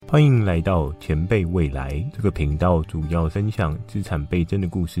欢迎来到前辈未来这个频道，主要分享资产倍增的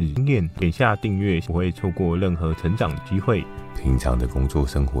故事经验。点下订阅，不会错过任何成长机会。平常的工作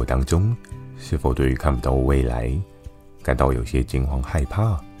生活当中，是否对于看不到未来感到有些惊慌害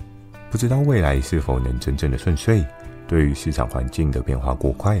怕？不知道未来是否能真正的顺遂？对于市场环境的变化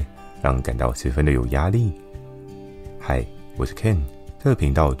过快，让人感到十分的有压力。嗨，我是 Ken， 这个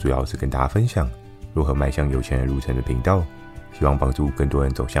频道主要是跟大家分享如何迈向有钱人路程的频道，希望帮助更多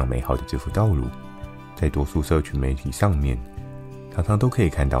人走向美好的致富道路。在多数社群媒体上面，常常都可以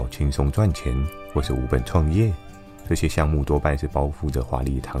看到轻松赚钱或是无本创业，这些项目多半是包覆着华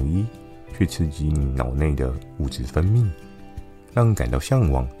丽的糖衣，去刺激你脑内的物质分泌，让人感到向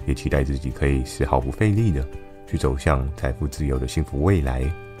往，也期待自己可以丝毫不费力的去走向财富自由的幸福未来。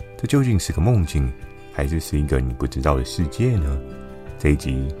这究竟是个梦境，还是一个你不知道的世界呢？这一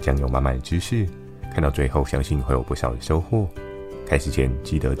集将有满满的知识，看到最后相信会有不少的收获。开始前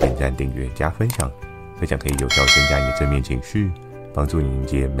记得点赞、订阅、加分享，分享可以有效增加你的正面情绪，帮助你迎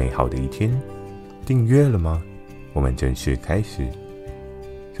接美好的一天。订阅了吗？我们正式开始。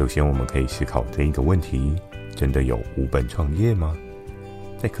首先我们可以思考这一个问题，真的有无本创业吗？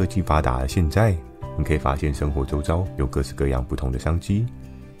在科技发达的现在，你可以发现生活周遭有各式各样不同的商机。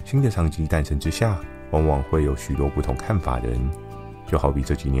新的商机诞生之下，往往会有许多不同看法的人，就好比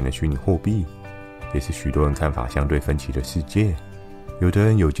这几年的虚拟货币，也是许多人看法相对分歧的世界。有的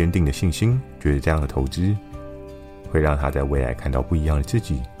人有坚定的信心，觉得这样的投资会让他在未来看到不一样的自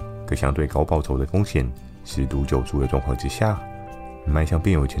己，可相对高报酬的风险10赌9输的状况之下，迈向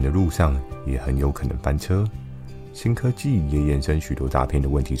变有钱的路上也很有可能翻车。新科技也衍生许多诈骗的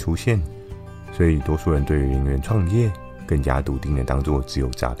问题出现，所以多数人对于零元创业更加笃定的当作只有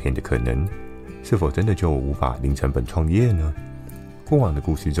诈骗的可能。是否真的就无法零成本创业呢？过往的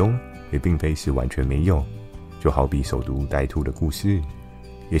故事中也并非是完全没有，就好比守株待兔的故事，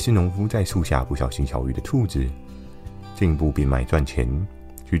也是农夫在树下不小心巧遇的兔子，进一步变卖赚钱。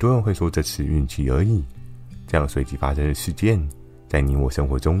许多人会说这是运气而已，这样随机发生的事件在你我生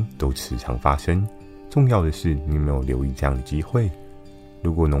活中都时常发生。重要的是你有没有留意这样的机会。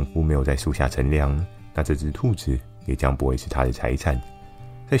如果农夫没有在树下乘凉，那这只兔子也将不会是他的财产。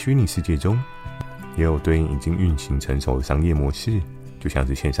在虚拟世界中，也有对应已经运行成熟的商业模式，就像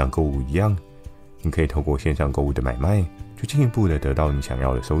是线上购物一样，你可以透过线上购物的买卖，就进一步的得到你想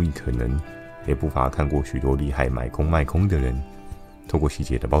要的收益可能。也不乏看过许多厉害买空卖空的人，透过细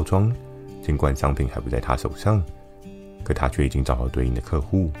节的包装，尽管商品还不在他手上，可他却已经找到对应的客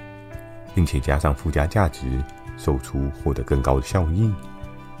户，并且加上附加价值，售出获得更高的效益。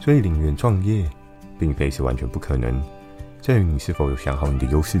所以零元创业并非是完全不可能，在于你是否有想好你的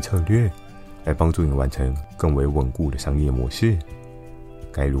优势策略，来帮助你完成更为稳固的商业模式。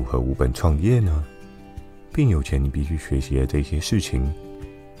该如何无本创业呢？变有钱你必须学习的这些事情，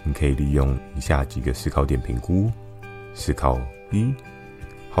你可以利用以下几个思考点评估。思考1，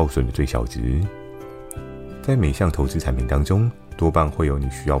耗损的最小值。在每项投资产品当中，多半会有你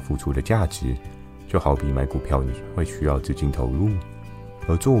需要付出的价值，就好比买股票你会需要资金投入，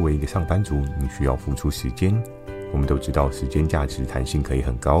而作为一个上班族，你需要付出时间。我们都知道时间价值弹性可以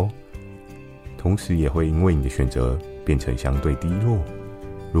很高，同时也会因为你的选择变成相对低落。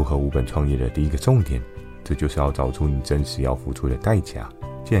如何无本创业的第一个重点，这就是要找出你真实要付出的代价。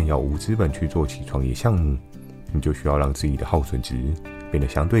既然要无资本去做起创业项目，你就需要让自己的耗损值变得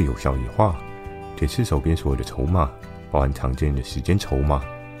相对有效益化，检视手边所有的筹码，包含常见的时间筹码，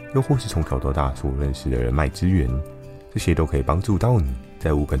又或是从小到大所认识的人脉资源，这些都可以帮助到你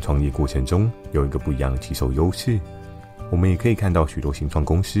在无本创业过程中有一个不一样的起手优势。我们也可以看到许多新创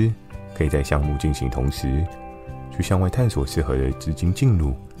公司可以在项目进行同时，去向外探索适合的资金进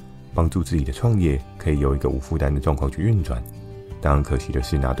入，帮助自己的创业可以有一个无负担的状况去运转。当然可惜的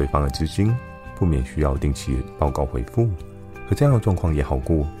是，拿对方的资金不免需要定期报告回复，可这样的状况也好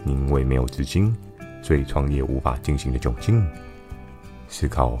过你因为没有资金，所以创业无法进行的窘境。思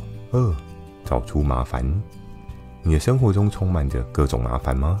考2，找出麻烦。你的生活中充满着各种麻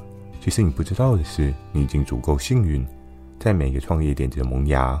烦吗？其实你不知道的是，你已经足够幸运，在每个创业点子的萌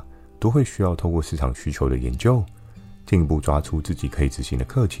芽，都会需要透过市场需求的研究，进一步抓出自己可以执行的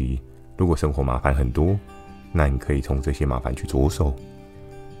课题。如果生活麻烦很多，那你可以从这些麻烦去着手。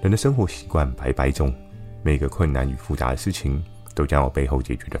人的生活习惯百百种，每个困难与复杂的事情都将有背后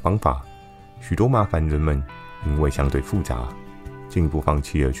解决的方法。许多麻烦人们因为相对复杂，进一步放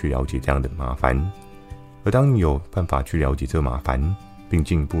弃了去了解这样的麻烦。而当你有办法去了解这麻烦，并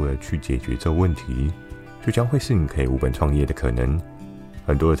进一步的去解决这问题，就将会是你可以无本创业的可能。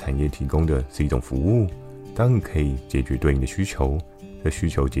很多的产业提供的是一种服务，当你可以解决对应的需求，这需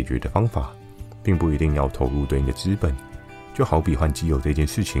求解决的方法并不一定要投入对应的资本，就好比换机油这件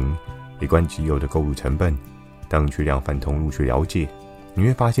事情，一罐机油的购入成本，当你去量贩通路去了解，你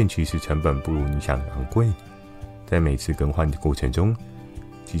会发现其实成本不如你想的昂贵。在每次更换的过程中，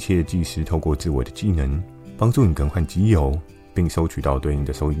机械技师透过自我的技能帮助你更换机油，并收取到对应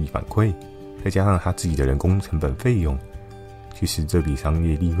的收益反馈，再加上他自己的人工成本费用，其实这笔商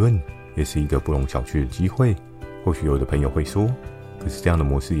业利润也是一个不容小觑的机会。或许有的朋友会说，可是这样的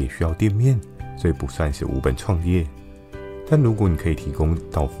模式也需要店面，所以不算是无本创业。但如果你可以提供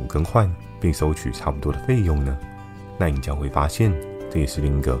到府更换，并收取差不多的费用呢？那你将会发现，这也是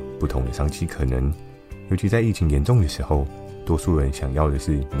另一个不同的商机可能。尤其在疫情严重的时候，多数人想要的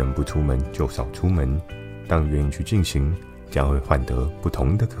是能不出门就少出门，当愿意去进行，将会换得不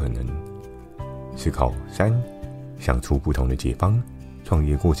同的可能。思考3，想出不同的解方。创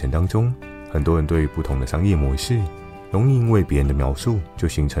业过程当中，很多人对于不同的商业模式，容易因为别人的描述就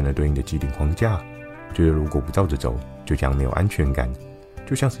形成了对应的既定框架，觉得如果不照着走，就将没有安全感。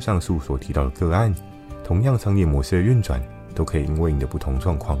就像是上述所提到的个案，同样商业模式的运转，都可以因为你的不同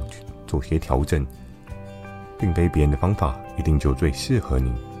状况去做些调整，并非别人的方法一定就最适合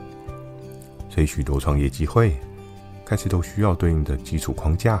你。所以许多创业机会，看似都需要对应的基础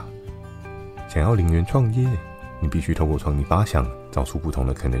框架。想要零元创业，你必须透过创意发想，找出不同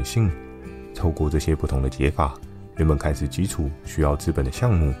的可能性。透过这些不同的解法，原本看似基础需要资本的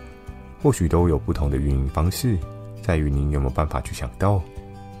项目，或许都有不同的运营方式，在于你有没有办法去想到。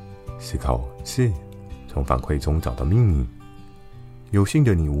思考4，从反馈中找到秘密。有幸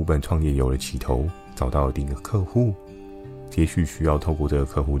的你无本创业有了起头，找到了第一个客户，接续需要透过这个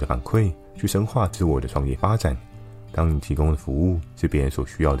客户的反馈，去深化自我的创业发展。当你提供的服务是别人所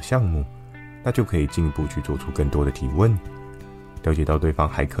需要的项目，那就可以进一步去做出更多的提问，了解到对方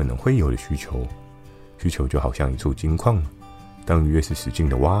还可能会有的需求。需求就好像一处金矿，当你越是使劲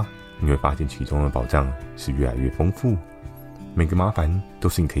的挖，你会发现其中的宝藏是越来越丰富。每个麻烦都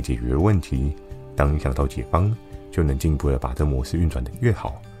是你可以解决的问题，当你想到解方，就能进一步的把这模式运转得越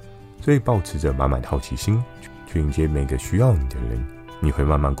好。所以抱持着满满的好奇心，去迎接每个需要你的人，你会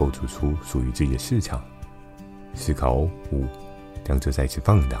慢慢构筑出属于自己的市场。思考5，将这再次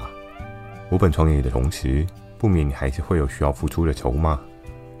放大。无本创业的同时，不免你还是会有需要付出的筹码，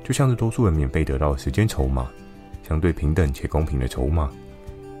就像是多数人免费得到的时间筹码，相对平等且公平的筹码，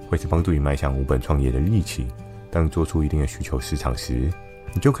会是帮助你迈向无本创业的利器。当你做出一定的需求市场时，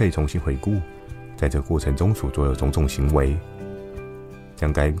你就可以重新回顾在这过程中所做的种种行为，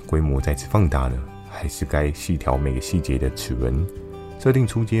将该规模再次放大呢，还是该细调每个细节的齿轮？设定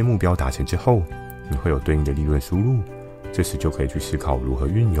出阶目标达成之后，你会有对应的利润输入，这时就可以去思考如何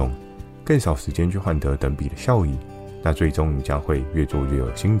运用更少时间去换得等比的效益。那最终你将会越做越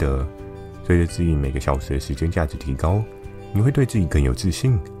有心得，随着自己每个小时的时间价值提高，你会对自己更有自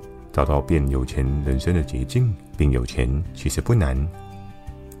信，找到变有钱人生的捷径。变有钱其实不难，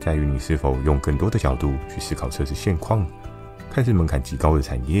在于你是否用更多的角度去思考测试现况。看似门槛极高的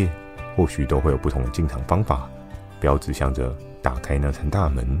产业，或许都会有不同的进场方法，不要只想着打开那扇大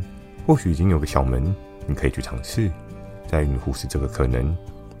门，或许已经有个小门你可以去尝试，在于你忽视这个可能，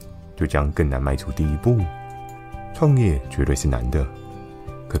就将更难迈出第一步。创业绝对是难的，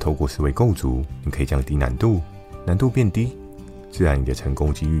可透过思维构筑，你可以降低难度，难度变低，自然你的成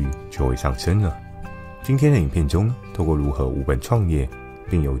功几率就会上升了。今天的影片中，透过如何无本创业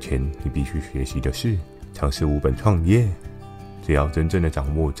并有钱，你必须学习的是尝试无本创业。只要真正的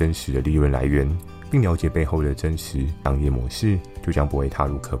掌握真实的利润来源，并了解背后的真实商业模式，就将不会踏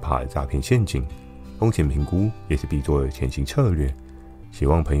入可怕的诈骗陷阱。风险评估也是必做的前行策略。希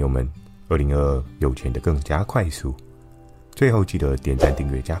望朋友们2022有钱的更加快速。最后记得点赞、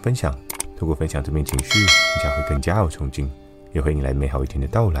订阅、加分享。透过分享正面情绪，你将会更加有冲劲，也会迎来美好一天的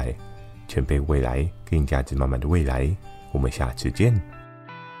到来。前辈未来，给你价值满满的未来。我们下次见。